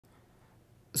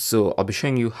So I'll be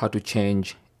showing you how to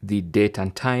change the date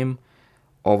and time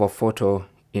of a photo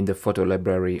in the photo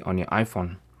library on your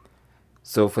iPhone.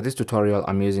 So for this tutorial,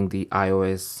 I'm using the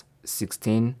iOS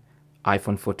 16,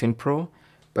 iPhone 14 Pro,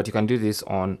 but you can do this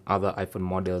on other iPhone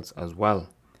models as well.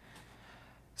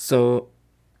 So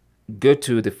go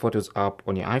to the Photos app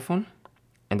on your iPhone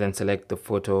and then select the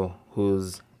photo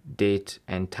whose date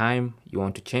and time you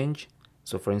want to change.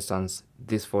 So for instance,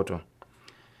 this photo.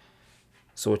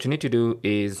 So what you need to do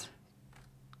is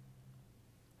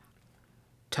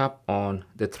tap on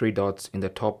the three dots in the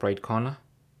top right corner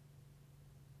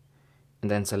and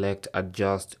then select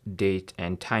adjust date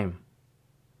and time.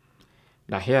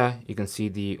 Now here you can see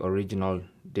the original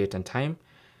date and time,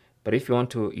 but if you want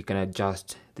to, you can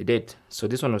adjust the date. So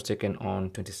this one was taken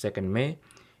on 22nd May.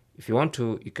 If you want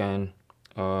to, you can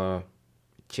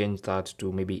change that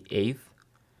to maybe 8th.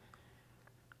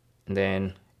 And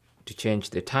then to change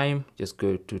the time, just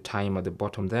go to time at the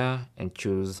bottom there and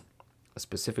choose a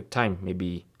specific time,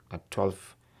 maybe at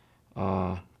 12,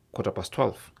 quarter past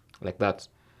 12, like that.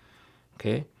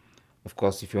 Okay. Of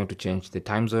course, if you want to change the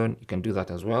time zone, you can do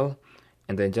that as well.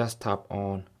 And then just tap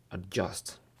on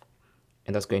adjust.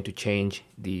 And that's going to change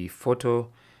the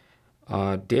photo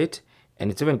date.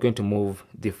 And it's even going to move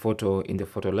the photo in the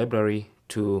photo library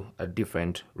to a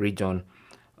different region,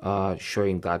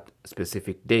 showing that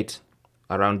specific date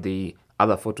around the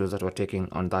other photos that were taken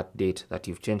on that date that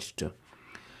you've changed to.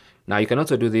 Now you can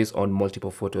also do this on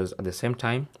multiple photos at the same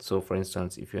time. So for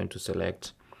instance, if you want to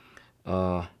select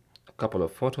a couple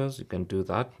of photos, you can do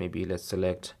that. Maybe let's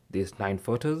select these 9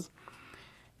 photos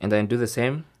and then do the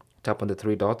same. Tap on the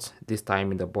three dots, this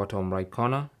time in the bottom right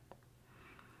corner,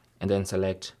 and then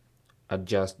select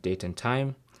adjust date and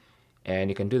time.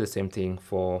 And you can do the same thing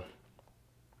for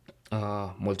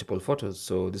multiple photos.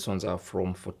 So these ones are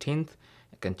from 14th.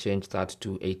 I can change that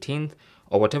to 18th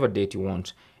or whatever date you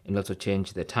want, and also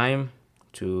change the time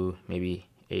to maybe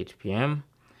 8 p.m.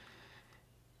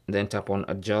 And then tap on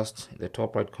adjust in the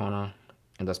top right corner,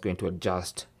 and that's going to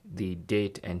adjust the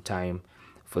date and time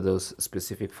for those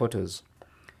specific photos.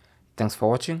 Thanks for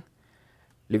watching.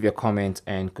 Leave your comments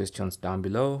and questions down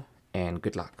below, and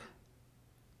good luck.